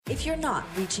If you're not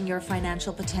reaching your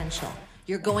financial potential,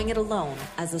 you're going it alone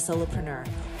as a solopreneur,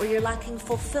 or you're lacking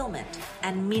fulfillment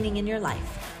and meaning in your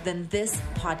life, then this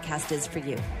podcast is for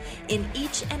you. In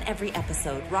each and every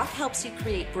episode, Rock helps you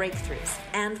create breakthroughs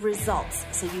and results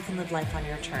so you can live life on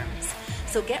your terms.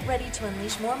 So get ready to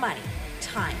unleash more money,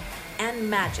 time, and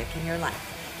magic in your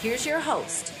life. Here's your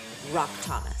host, Rock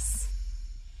Thomas.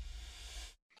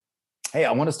 Hey,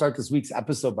 I want to start this week's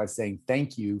episode by saying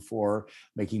thank you for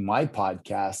making my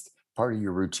podcast part of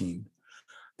your routine.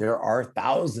 There are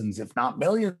thousands, if not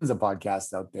millions, of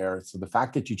podcasts out there. So the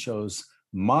fact that you chose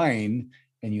mine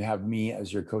and you have me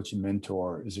as your coach and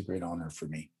mentor is a great honor for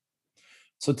me.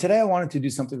 So today I wanted to do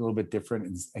something a little bit different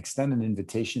and extend an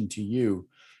invitation to you,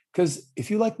 because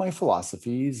if you like my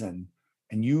philosophies and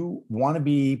you want to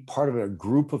be part of a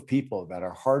group of people that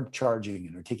are hard charging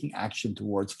and are taking action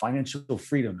towards financial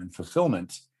freedom and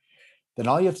fulfillment, then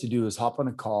all you have to do is hop on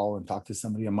a call and talk to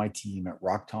somebody on my team at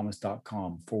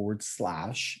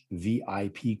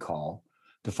rockthomas.com/VIP call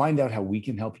to find out how we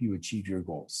can help you achieve your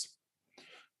goals.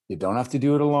 You don't have to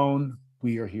do it alone.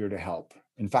 We are here to help.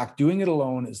 In fact, doing it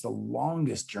alone is the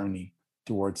longest journey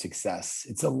towards success.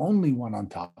 It's a lonely one on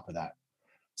top of that.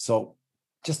 So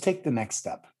just take the next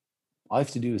step. All you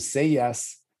have to do is say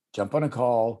yes, jump on a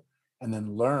call, and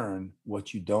then learn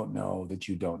what you don't know that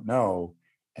you don't know.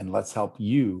 And let's help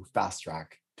you fast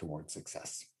track towards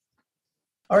success.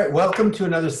 All right, welcome to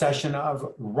another session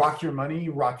of Rock Your Money,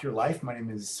 Rock Your Life. My name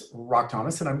is Rock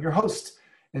Thomas, and I'm your host.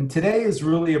 And today is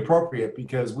really appropriate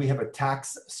because we have a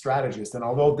tax strategist. And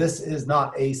although this is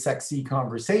not a sexy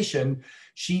conversation,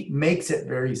 she makes it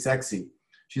very sexy.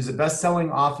 She's a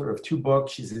best-selling author of 2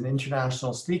 books. She's an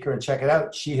international speaker, and check it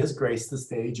out, she has graced the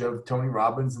stage of Tony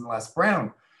Robbins and Les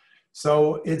Brown.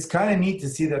 So it's kind of neat to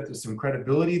see that there's some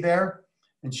credibility there.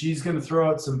 And she's going to throw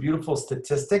out some beautiful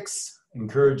statistics,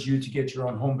 encourage you to get your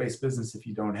own home-based business if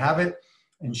you don't have it,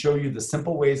 and show you the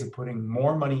simple ways of putting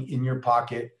more money in your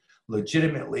pocket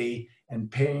legitimately and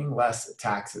paying less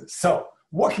taxes. So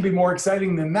what could be more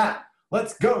exciting than that?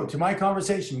 Let's go to my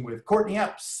conversation with Courtney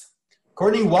Epps.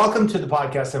 Courtney, welcome to the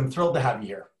podcast. I'm thrilled to have you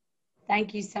here.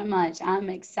 Thank you so much. I'm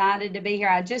excited to be here.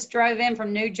 I just drove in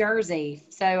from New Jersey,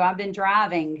 so I've been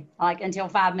driving until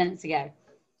 5 minutes ago.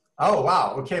 Oh,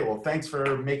 wow. Okay. Well, thanks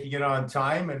for making it on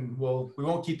time, and we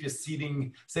won't keep you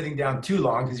sitting down too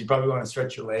long because you probably want to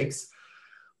stretch your legs.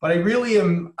 But I really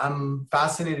I'm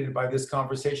fascinated by this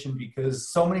conversation because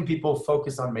so many people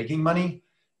focus on making money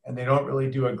and they don't really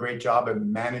do a great job at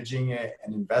managing it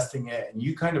and investing it. And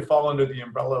you kind of fall under the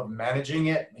umbrella of managing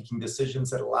it, making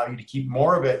decisions that allow you to keep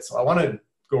more of it. So I want to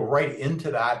go right into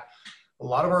that. A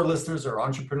lot of our listeners are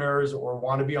entrepreneurs or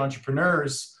want to be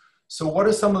entrepreneurs. So what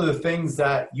are some of the things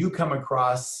that you come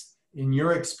across in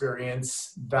your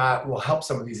experience that will help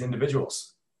some of these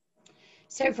individuals?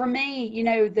 So for me,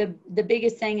 the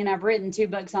biggest thing, and I've written 2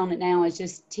 books on it now, is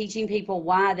just teaching people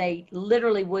why they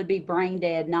literally would be brain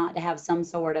dead not to have some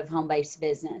sort of home-based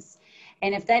business.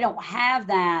 And if they don't have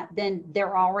that, then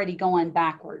they're already going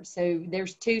backwards. So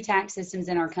there's 2 tax systems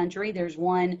in our country. There's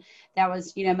one that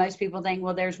was, most people think,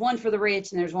 well, there's one for the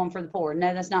rich and there's one for the poor.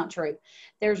 No, that's not true.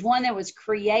 There's one that was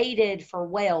created for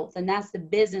wealth, and that's the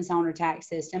business owner tax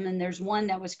system. And there's one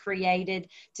that was created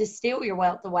to steal your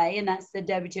wealth away, and that's the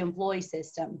W-2 employee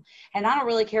system. And I don't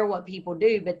really care what people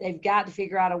do, but they've got to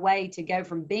figure out a way to go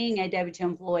from being a W-2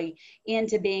 employee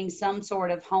into being some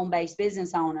sort of home-based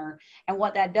business owner. And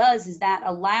what that does is that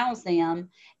allows them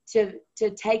to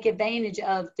take advantage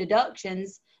of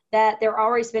deductions that they're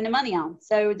already spending money on.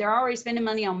 So they're already spending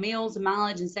money on meals and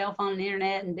mileage and cell phone and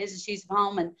internet and business use of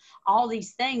home and all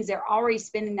these things. They're already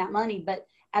spending that money, but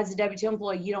as a W-2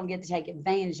 employee, you don't get to take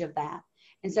advantage of that.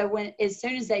 And so as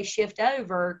soon as they shift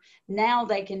over, now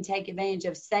they can take advantage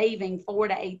of saving $4,000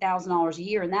 to $8,000 a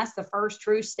year. And that's the first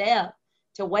true step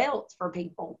to wealth for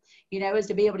people, is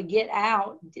to be able to get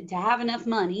out, to have enough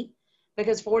money,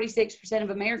 because 46% of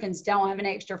Americans don't have an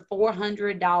extra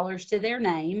 $400 to their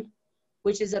name,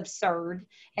 which is absurd.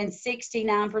 And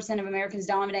 69% of Americans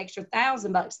don't have an extra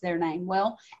 $1,000 to their name.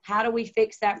 Well, how do we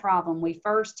fix that problem? We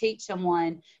first teach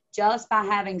someone, just by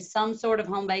having some sort of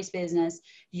home-based business,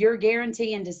 you're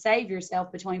guaranteeing to save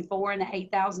yourself between $4,000 and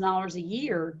 $8,000 a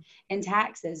year in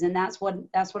taxes. And that's what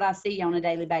I see on a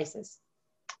daily basis.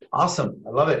 Awesome. I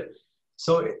love it.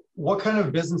 So what kind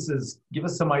of businesses, give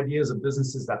us some ideas of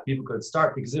businesses that people could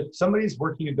start? Because if somebody's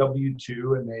working a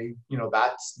W-2 and they,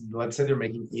 let's say they're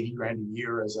making 80 grand a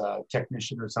year as a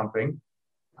technician or something.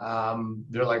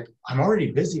 They're like, I'm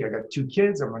already busy. I got 2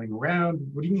 kids. I'm running around.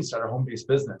 What do you mean start a home-based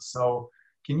business? So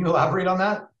can you elaborate on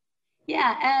that?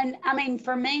 Yeah, and I mean,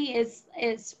 for me,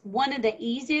 it's one of the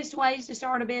easiest ways to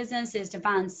start a business is to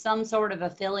find some sort of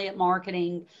affiliate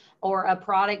marketing or a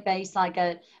product based, like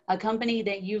a company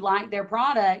that you like their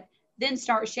product, then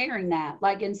start sharing that.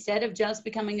 Like instead of just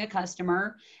becoming a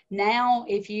customer, now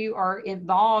if you are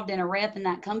involved in a rep in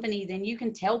that company, then you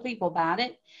can tell people about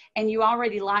it and you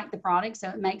already like the product, so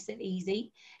it makes it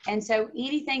easy. And so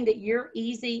anything that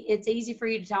it's easy for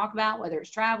you to talk about, whether it's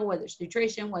travel, whether it's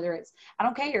nutrition, whether it's, I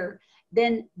don't care,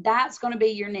 then that's going to be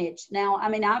your niche. Now, I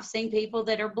mean, I've seen people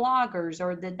that are bloggers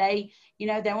or that they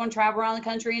want to travel around the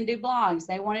country and do blogs.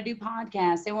 They want to do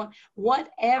podcasts. They want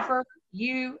whatever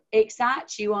you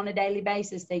excites you on a daily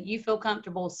basis that you feel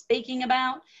comfortable speaking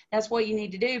about. That's what you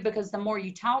need to do, because the more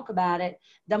you talk about it,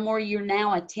 the more you're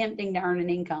now attempting to earn an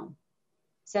income.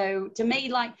 So to me,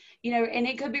 like, and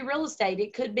it could be real estate,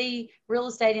 it could be real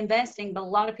estate investing, but a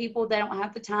lot of people, they don't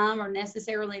have the time or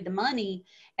necessarily the money.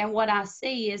 And what I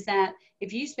see is that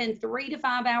if you spend 3 to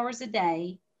 5 hours a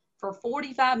day for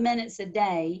 45 minutes a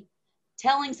day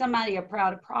telling somebody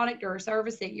about a product or a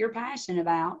service that you're passionate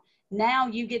about, now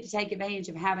you get to take advantage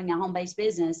of having a home-based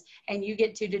business, and you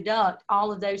get to deduct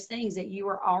all of those things that you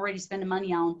were already spending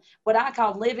money on. What I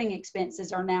call living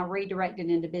expenses are now redirected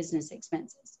into business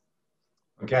expenses.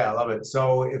 Okay, I love it.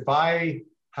 So if I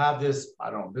have this, I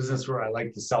don't know, business where I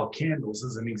like to sell candles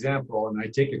as an example, and I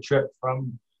take a trip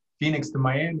from Phoenix to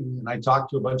Miami and I talk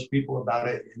to a bunch of people about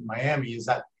it in Miami, is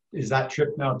that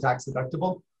trip now tax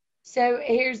deductible? So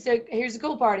here's the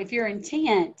cool part. If your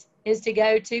intent is to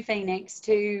go to Phoenix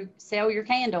to sell your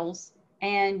candles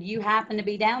and you happen to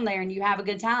be down there and you have a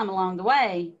good time along the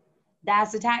way,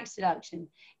 that's a tax deduction.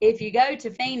 If you go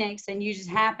to Phoenix and you just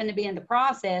happen to be in the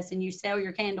process and you sell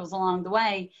your candles along the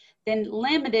way, then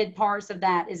limited parts of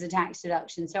that is a tax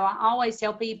deduction. So I always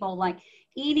tell people, like,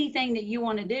 anything that you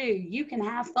want to do, you can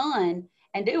have fun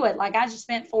and do it. Like I just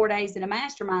spent 4 days in a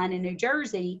mastermind in New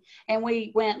Jersey, and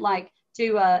we went like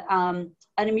to an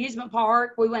amusement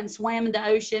park. We went and swam in the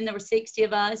ocean. There were 60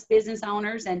 of us business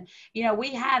owners, and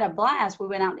we had a blast. We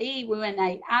went out to eat. We went and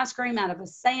ate ice cream out of a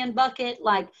sand bucket,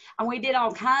 and we did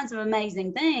all kinds of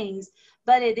amazing things.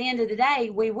 But at the end of the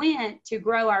day, we went to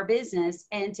grow our business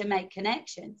and to make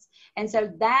connections. And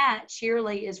so that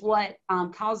surely is what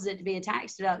causes it to be a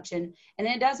tax deduction. And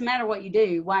then it doesn't matter what you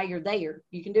do while you're there.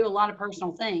 You can do a lot of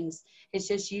personal things. It's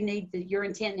just your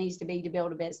intent needs to be to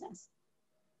build a business.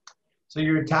 So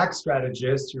you're a tax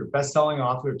strategist, you're a best-selling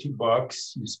author of 2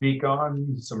 books. You speak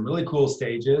on some really cool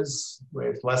stages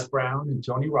with Les Brown and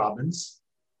Tony Robbins.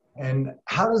 And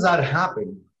how does that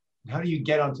happen? How do you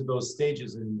get onto those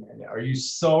stages? And are you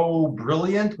so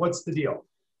brilliant? What's the deal?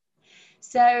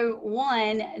 So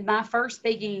my first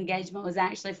speaking engagement was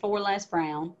actually for Les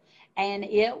Brown. And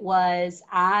it was,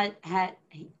 I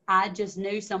just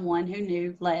knew someone who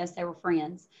knew Les, they were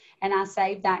friends. And I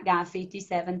saved that guy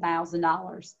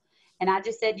 $57,000. And I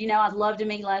just said, I'd love to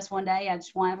meet Les one day. I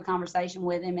just want to have a conversation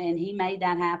with him. And he made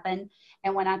that happen.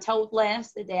 And when I told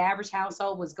Les that the average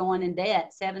household was going in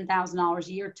debt $7,000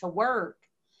 a year to work,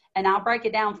 and I'll break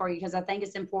it down for you because I think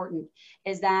it's important,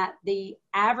 is that the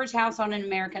average household in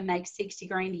America makes 60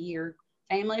 grand a year,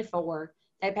 family of 4.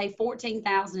 They pay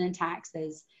 $14,000 in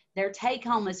taxes. Their take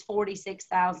home is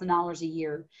 $46,000 a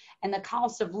year. And the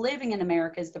cost of living in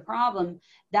America is the problem.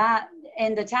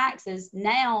 And the taxes,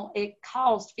 now it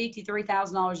costs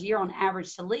 $53,000 a year on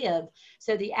average to live.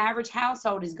 So the average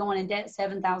household is going in debt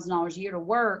 $7,000 a year to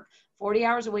work, 40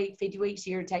 hours a week, 50 weeks a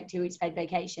year, to take 2 weeks paid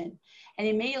vacation. And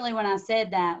immediately when I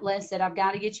said that, Les said, I've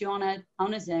got to get you on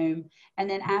a Zoom. And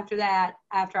then after that,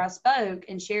 after I spoke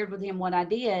and shared with him what I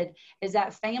did, is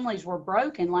that families were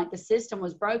broken, like the system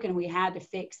was broken. We had to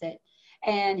fix it.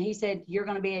 And he said, you're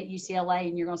going to be at UCLA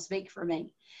and you're going to speak for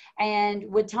me. And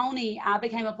with Tony, I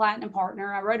became a platinum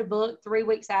partner. I wrote a book 3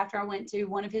 weeks after I went to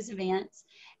one of his events.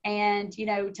 And,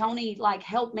 Tony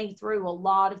helped me through a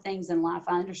lot of things in life.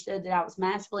 I understood that I was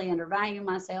massively undervaluing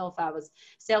myself. I was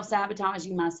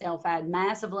self-sabotaging myself. I had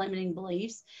massive limiting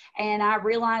beliefs. And I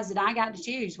realized that I got to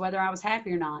choose whether I was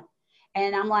happy or not.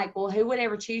 And I'm like, well, who would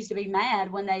ever choose to be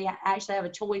mad when they actually have a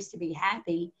choice to be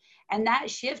happy? And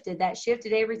that shifted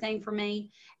everything for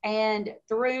me. And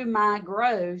through my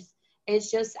growth,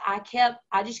 it's just, I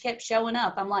just kept showing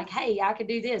up. I'm like, hey, I could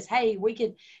do this. Hey, we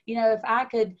could, if I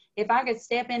could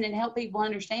step in and help people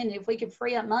understand that if we could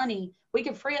free up money, we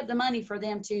could free up the money for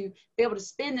them to be able to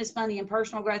spend this money in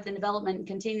personal growth and development and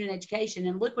continuing education.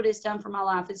 And look what it's done for my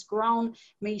life. It's grown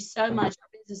me so much.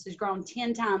 Our business has grown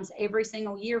 10 times every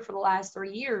single year for the last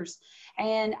 3 years.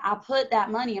 And I put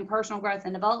that money in personal growth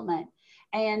and development.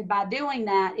 And by doing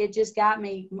that, it just got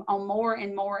me on more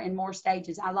and more and more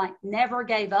stages. I never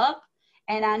gave up.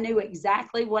 And I knew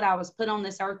exactly what I was put on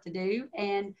this earth to do.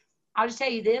 And I'll just tell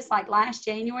you this, like last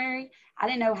January, I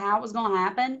didn't know how it was going to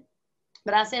happen.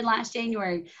 But I said last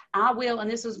January, I will, and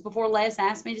this was before Les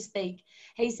asked me to speak.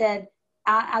 He said,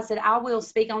 I said, I will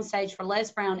speak on stage for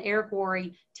Les Brown, Eric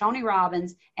Worre, Tony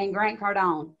Robbins, and Grant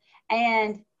Cardone.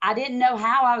 And I didn't know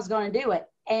how I was going to do it.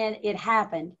 And it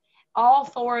happened. All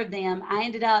four of them, I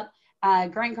ended up,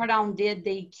 Grant Cardone did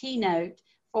the keynote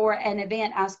for an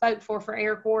event I spoke for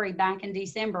Eric Worre back in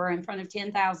December in front of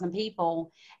 10,000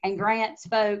 people. And Grant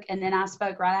spoke, and then I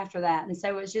spoke right after that. And so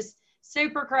it was just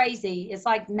super crazy. It's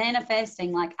like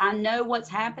manifesting. Like I know what's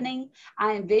happening.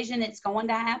 I envision it's going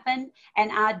to happen,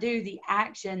 and I do the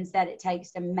actions that it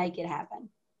takes to make it happen.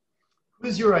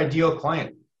 Who's your ideal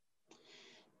client?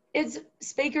 It's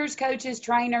speakers, coaches,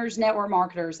 trainers, network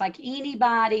marketers, like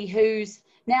anybody who's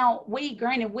now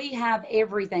we have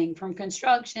everything from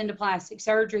construction to plastic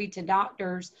surgery to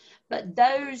doctors, but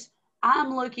those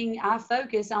I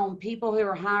focus on people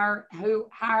who hire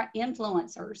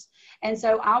influencers. And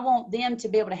so I want them to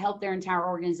be able to help their entire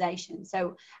organization.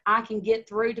 So I can get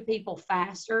through to people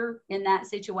faster in that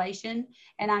situation,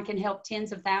 and I can help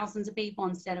tens of thousands of people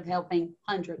instead of helping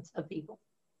hundreds of people.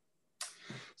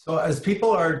 So as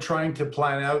people are trying to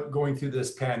plan out going through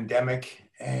this pandemic,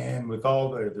 and with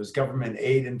all there's government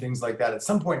aid and things like that, at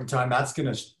some point in time, that's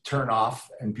going to turn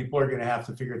off and people are going to have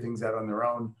to figure things out on their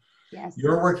own. Yes.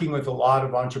 You're working with a lot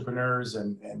of entrepreneurs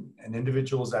and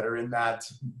individuals that are in that,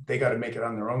 they got to make it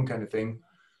on their own kind of thing.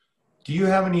 Do you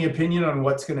have any opinion on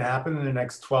what's going to happen in the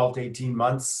next 12 to 18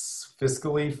 months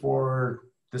fiscally for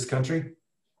this country?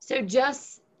 So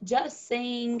just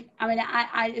seeing, I mean,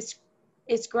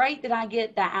 it's great that I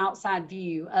get the outside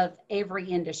view of every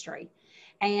industry.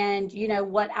 And, you know,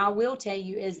 what I will tell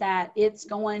you is that it's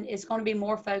going to be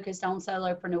more focused on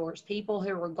solopreneurs, people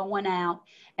who are going out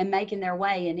and making their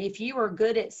way. And if you are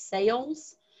good at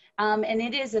sales, and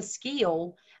it is a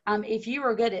skill, if you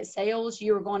are good at sales,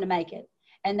 you are going to make it.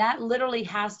 And that literally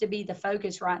has to be the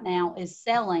focus right now, is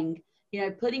selling, you know,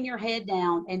 putting your head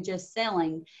down and just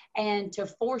selling, and to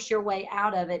force your way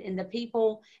out of it. And the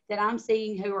people that I'm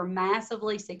seeing who are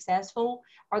massively successful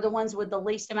are the ones with the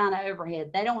least amount of overhead.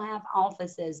 They don't have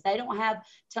offices. They don't have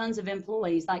tons of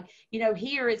employees. Like, you know,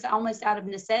 here it's almost out of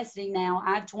necessity now.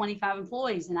 I have 25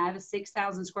 employees and I have a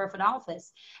 6,000 square foot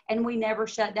office, and we never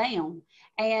shut down.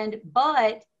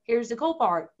 But here's the cool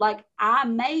part. Like, I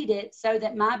made it so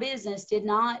that my business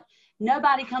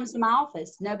nobody comes to my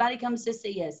office. Nobody comes to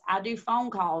see us. I do phone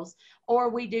calls or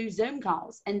we do Zoom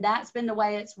calls. And that's been the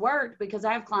way it's worked because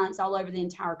I have clients all over the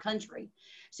entire country.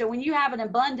 So when you have an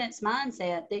abundance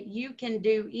mindset that you can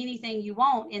do anything you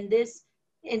want in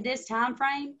this time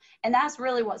frame, and that's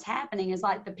really what's happening, is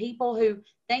like the people who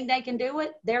think they can do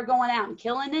it, they're going out and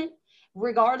killing it,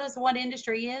 regardless of what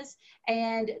industry is.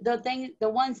 And the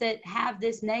ones that have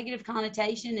this negative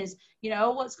connotation is, you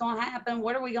know, what's going to happen?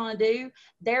 What are we going to do?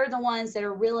 They're the ones that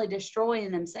are really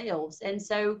destroying themselves. And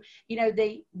so, you know,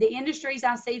 the industries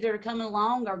I see that are coming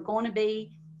along are going to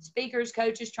be speakers,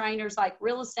 coaches, trainers. Like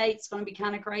real estate's going to be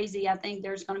kind of crazy. I think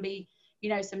there's going to be, you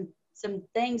know, some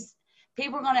things.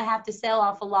 People are going to have to sell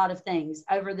off a lot of things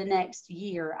over the next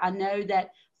year. I know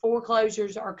that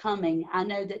foreclosures are coming. I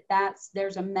know that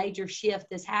there's a major shift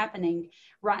that's happening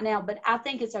right now, but I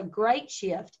think it's a great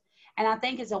shift. And I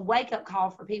think it's a wake-up call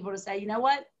for people to say, you know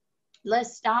what,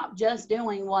 let's stop just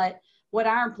doing what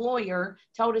our employer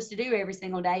told us to do every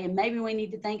single day. And maybe we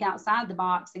need to think outside the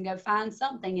box and go find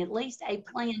something, at least a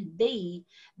plan B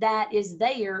that is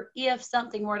there if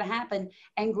something were to happen,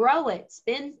 and grow it.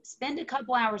 Spend a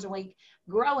couple hours a week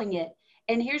growing it.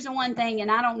 And here's the one thing,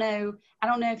 and I don't know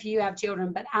if you have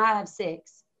children, but I have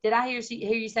 6. Did I hear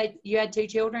you say you had 2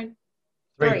 children?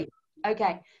 3.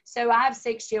 Okay. So I have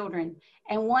 6 children.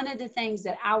 And one of the things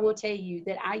that I will tell you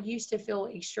that I used to feel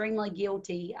extremely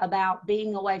guilty about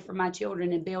being away from my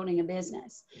children and building a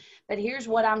business. But here's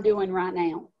what I'm doing right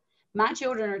now. My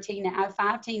children are I have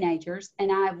 5 teenagers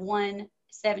and I have 1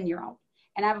 7-year-old.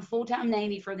 And I have a full-time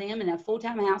nanny for them and a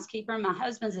full-time housekeeper. And my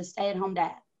husband's a stay-at-home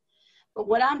dad. But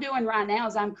what I'm doing right now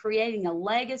is I'm creating a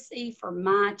legacy for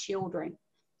my children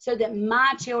so that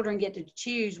my children get to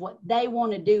choose what they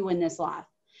want to do in this life,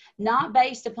 not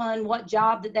based upon what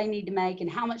job that they need to make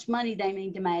and how much money they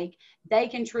need to make. They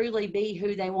can truly be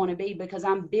who they want to be because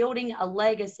I'm building a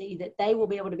legacy that they will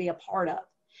be able to be a part of.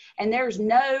 And there's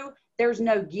no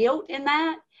guilt in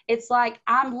that. It's like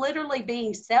I'm literally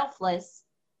being selfless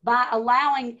by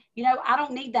allowing, you know, I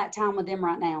don't need that time with them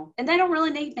right now. And they don't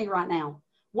really need me right now.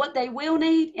 What they will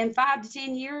need in 5 to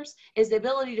 10 years is the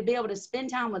ability to be able to spend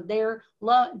time with their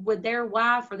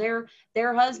wife or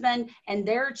their husband and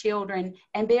their children,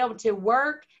 and be able to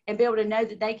work and be able to know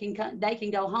that they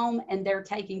can go home and they're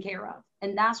taken care of.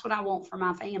 And that's what I want for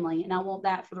my family, and I want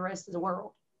that for the rest of the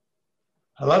world.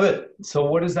 I love it. So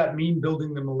what does that mean,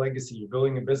 building them a legacy? You're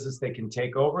building a business they can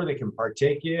take over, they can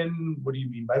partake in. What do you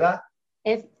mean by that?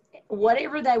 If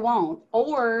whatever they want,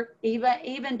 or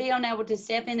even being able to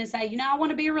step in and say, I want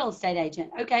to be a real estate agent.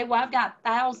 Okay, well, I've got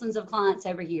thousands of clients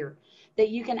over here that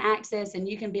you can access and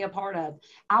you can be a part of.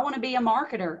 I want to be a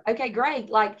marketer. Okay, great.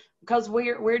 Like, because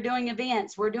we're doing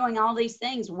events, we're doing all these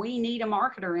things. We need a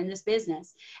marketer in this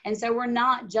business. And so we're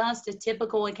not just a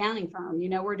typical accounting firm.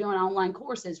 We're doing online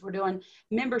courses, we're doing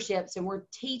memberships, and we're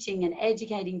teaching and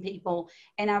educating people.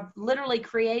 And I've literally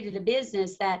created a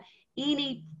business that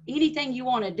anything you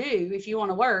want to do, if you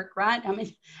want to work, right? I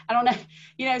mean, I don't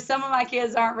know, some of my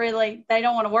kids they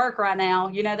don't want to work right now.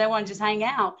 They want to just hang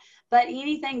out. But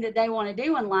anything that they want to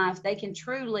do in life, they can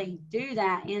truly do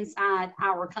that inside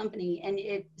our company. And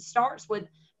it starts with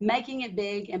making it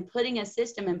big and putting a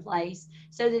system in place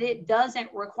so that it doesn't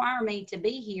require me to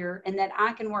be here, and that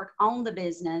I can work on the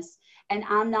business and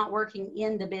I'm not working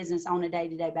in the business on a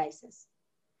day-to-day basis.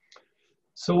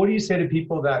 So what do you say to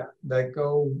people that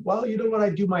go, well, you know what, I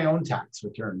do my own tax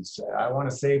returns. I want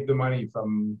to save the money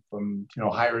from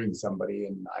hiring somebody,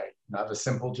 and I have a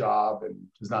simple job, and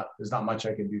there's not much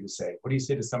I can do to save. What do you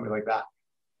say to somebody like that?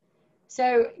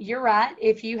 So you're right.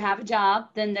 If you have a job,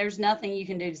 then there's nothing you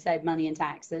can do to save money in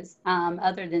taxes,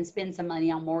 other than spend some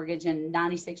money on mortgage, and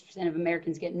 96% of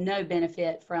Americans get no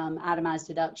benefit from itemized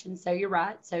deductions. So you're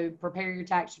right. So prepare your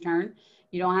tax return.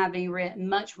 You don't have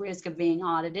much risk of being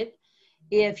audited.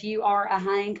 If you are a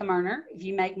high income earner, if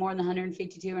you make more than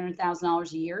 $150,000 to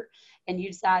 $200,000 a year, and you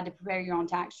decide to prepare your own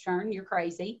tax return, you're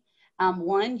crazy.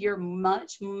 One, you're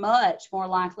much, much more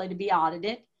likely to be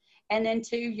audited. And then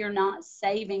two, you're not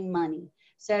saving money.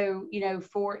 So,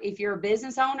 if you're a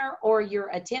business owner, or you're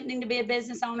attempting to be a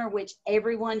business owner, which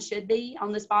everyone should be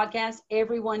on this podcast,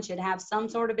 everyone should have some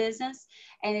sort of business.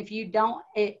 And if you don't,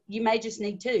 you may just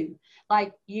need two.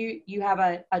 Like you have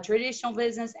a traditional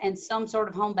business and some sort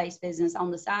of home-based business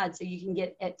on the side, so you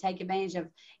can take advantage of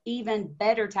even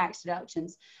better tax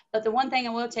deductions. But the one thing I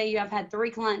will tell you, I've had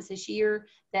 3 clients this year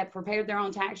that prepared their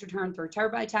own tax return through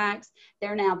TurboTax.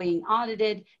 They're now being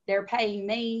audited. They're paying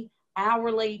me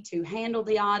hourly to handle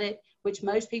the audit, which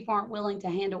most people aren't willing to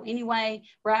handle anyway.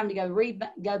 We're having to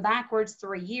go backwards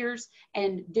 3 years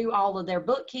and do all of their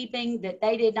bookkeeping that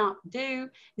they did not do.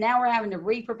 Now we're having to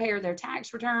re-prepare their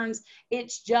tax returns.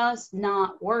 It's just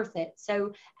not worth it.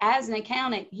 So as an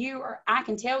accountant, I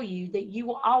can tell you that you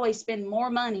will always spend more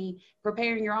money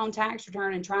preparing your own tax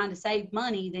return and trying to save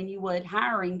money than you would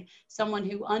hiring someone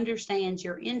who understands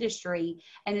your industry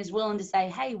and is willing to say,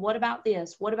 hey, what about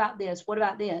this? What about this? What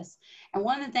about this? And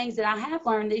one of the things that I have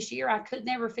learned this year, I could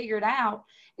never figure it out,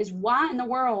 is why in the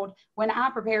world, when I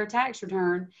prepare a tax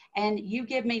return and you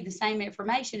give me the same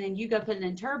information and you go put it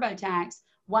in TurboTax,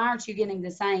 why aren't you getting the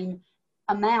same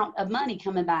amount of money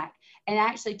coming back? And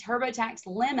actually TurboTax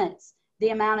limits the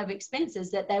amount of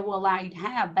expenses that they will allow you to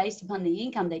have based upon the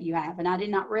income that you have. And I did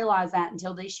not realize that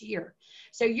until this year.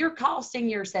 So you're costing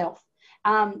yourself.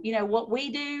 What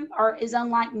we do is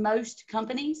unlike most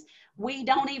companies. We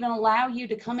don't even allow you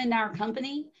to come into our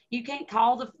company. You can't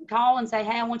call and say,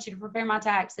 hey, I want you to prepare my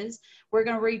taxes. We're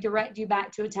going to redirect you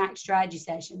back to a tax strategy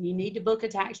session. You need to book a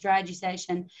tax strategy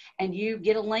session, and you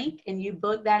get a link and you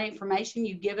book that information.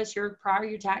 You give us your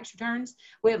tax returns.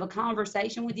 We have a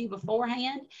conversation with you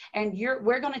beforehand, and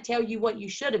we're going to tell you what you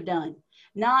should have done.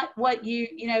 Not what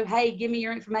hey, give me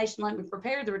your information, let me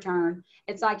prepare the return.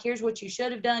 It's like, here's what you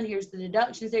should have done. Here's the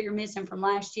deductions that you're missing from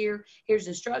last year. Here's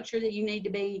the structure that you need to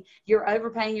be. You're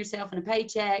overpaying yourself in a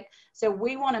paycheck. So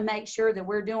we want to make sure that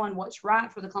we're doing what's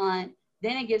right for the client.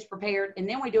 Then it gets prepared, and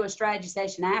then we do a strategy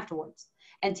session afterwards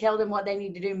and tell them what they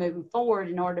need to do moving forward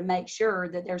in order to make sure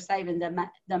that they're saving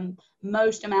the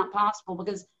most amount possible,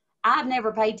 because I've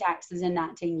never paid taxes in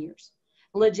 19 years,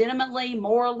 legitimately,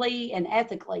 morally, and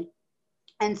ethically.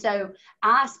 And so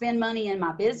I spend money in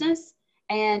my business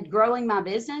and growing my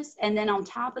business. And then on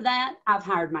top of that, I've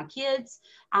hired my kids.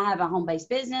 I have a home-based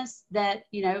business that,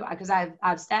 because I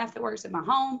have staff that works at my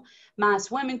home. My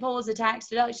swimming pool is a tax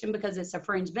deduction because it's a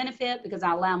fringe benefit, because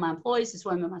I allow my employees to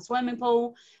swim in my swimming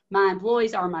pool. My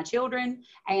employees are my children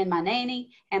and my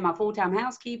nanny and my full-time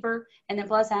housekeeper. And then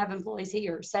plus I have employees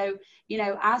here. So,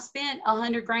 I spent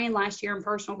 $100,000 last year in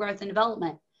personal growth and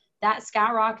development. That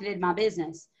skyrocketed my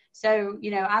business. So,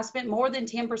 I spent more than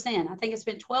 10%. I think I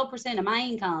spent 12% of my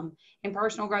income in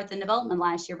personal growth and development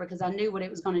last year because I knew what it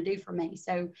was going to do for me.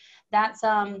 So that's,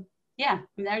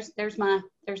 there's my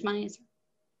answer.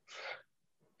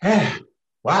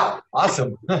 Wow.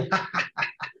 Awesome.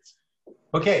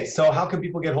 Okay. So how can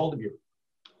people get hold of you?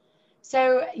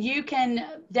 So you can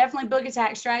definitely book a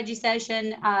tax strategy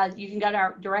session. You can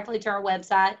go directly to our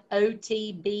website,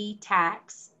 otbtax.com,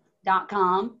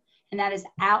 and that is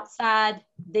outside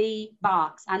the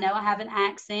box. I know I have an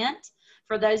accent.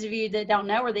 For those of you that don't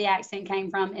know where the accent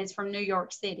came from, it's from New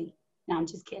York City. No, I'm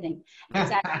just kidding.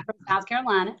 It's actually from South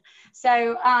Carolina.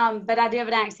 So, but I do have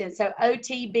an accent. So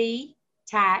otbtax.com,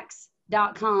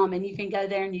 and you can go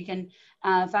there and you can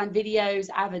find videos.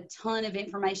 I have a ton of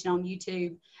information on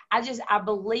YouTube. I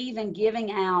believe in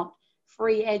giving out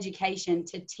free education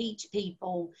to teach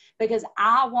people, because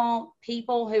I want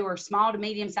people who are small to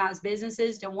medium-sized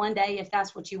businesses to one day, if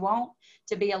that's what you want,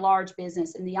 to be a large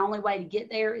business. And the only way to get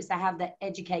there is to have the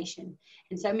education.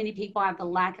 And so many people have the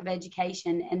lack of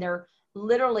education, and they're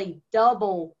literally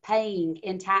double paying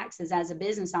in taxes as a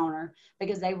business owner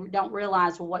because they don't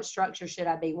realize, well, what structure should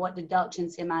I be? What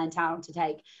deductions am I entitled to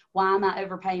take? Why am I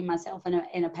overpaying myself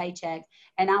in a paycheck?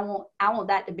 And I want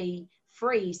that to be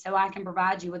free so I can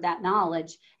provide you with that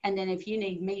knowledge. And then if you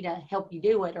need me to help you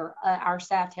do it, or our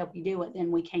staff to help you do it,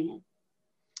 then we can.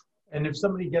 And if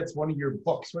somebody gets one of your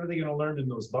books, what are they going to learn in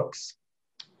those books?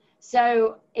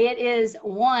 So it is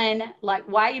one, like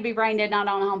why you be brain dead not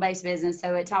on a home-based business.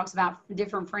 So it talks about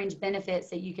different fringe benefits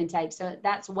that you can take. So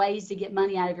that's ways to get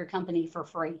money out of your company for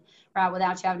free, right?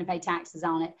 Without you having to pay taxes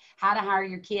on it. How to hire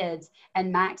your kids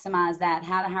and maximize that.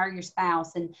 How to hire your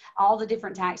spouse and all the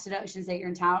different tax deductions that you're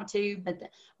entitled to. But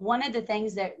one of the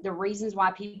things that the reasons why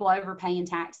people overpay in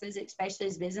taxes, especially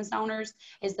as business owners,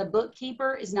 is the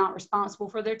bookkeeper is not responsible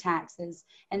for their taxes,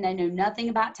 and they know nothing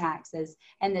about taxes,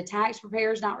 and the tax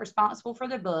preparer is not responsible for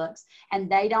their books, and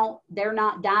they're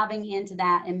not diving into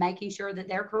that and making sure that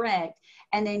they're correct.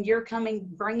 And then you're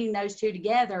bringing those two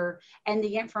together, and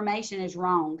the information is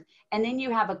wrong. And then you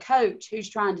have a coach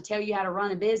who's trying to tell you how to run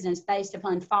a business based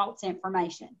upon false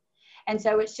information. And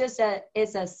so it's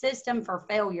a system for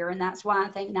failure. And that's why I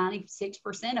think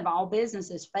 96% of all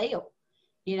businesses fail,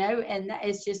 and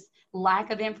it's just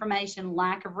lack of information,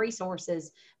 lack of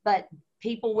resources. But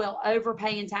people will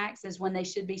overpay in taxes when they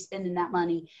should be spending that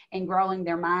money and growing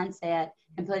their mindset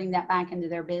and putting that back into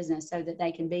their business so that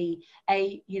they can be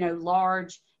a,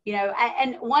 large,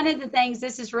 and one of the things,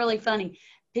 this is really funny.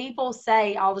 People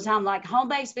say all the time, like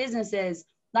home-based businesses,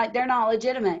 like they're not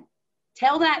legitimate.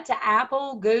 Tell that to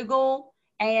Apple, Google,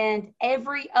 and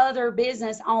every other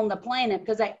business on the planet,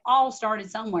 because they all started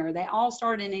somewhere. They all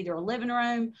started in either a living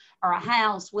room or a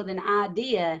house with an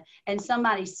idea, and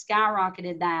somebody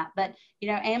skyrocketed that. But,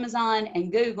 Amazon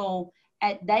and Google,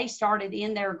 they started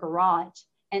in their garage.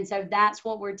 And so that's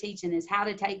what we're teaching, is how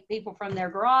to take people from their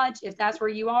garage, if that's where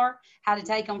you are, how to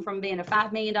take them from being a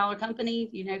 $5 million company,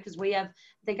 because we have,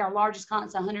 I think our largest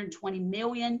client's 120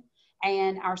 million.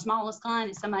 And our smallest client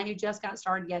is somebody who just got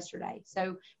started yesterday.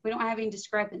 So we don't have any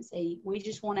discrepancy. We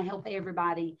just want to help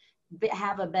everybody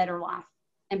have a better life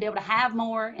and be able to have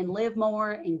more and live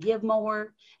more and give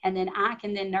more. And then I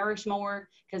can then nourish more,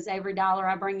 because every dollar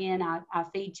I bring in, I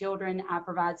feed children, I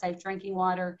provide safe drinking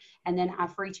water, and then I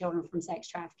free children from sex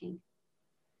trafficking.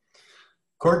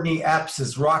 Courtney Epps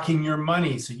is rocking your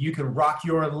money so you can rock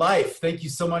your life. Thank you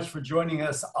so much for joining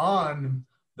us on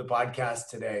the podcast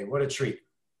today. What a treat.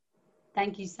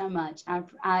 Thank you so much.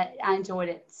 I enjoyed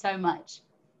it so much.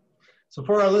 So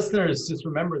for our listeners, just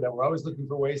remember that we're always looking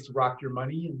for ways to rock your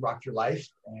money and rock your life.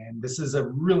 And this is a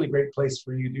really great place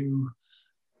for you to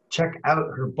check out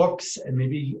her books and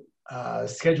maybe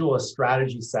schedule a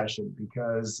strategy session,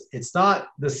 because it's not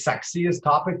the sexiest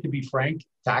topic, to be frank,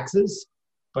 taxes,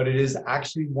 but it is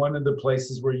actually one of the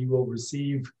places where you will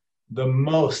receive the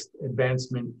most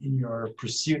advancement in your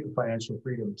pursuit of financial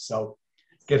freedom. So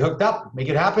get hooked up, make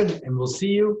it happen, and we'll see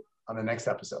you on the next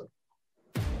episode.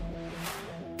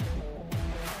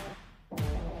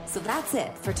 So that's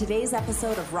it for today's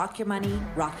episode of Rock Your Money,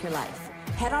 Rock Your Life.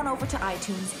 Head on over to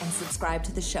iTunes and subscribe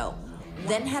to the show.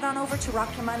 Then head on over to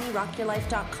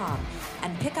rockyourmoney.rockyourlife.com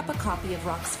and pick up a copy of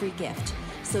Rock's free gift,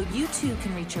 so you too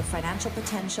can reach your financial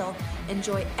potential,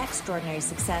 enjoy extraordinary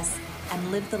success,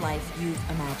 and live the life you've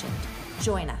imagined.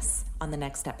 Join us on the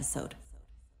next episode.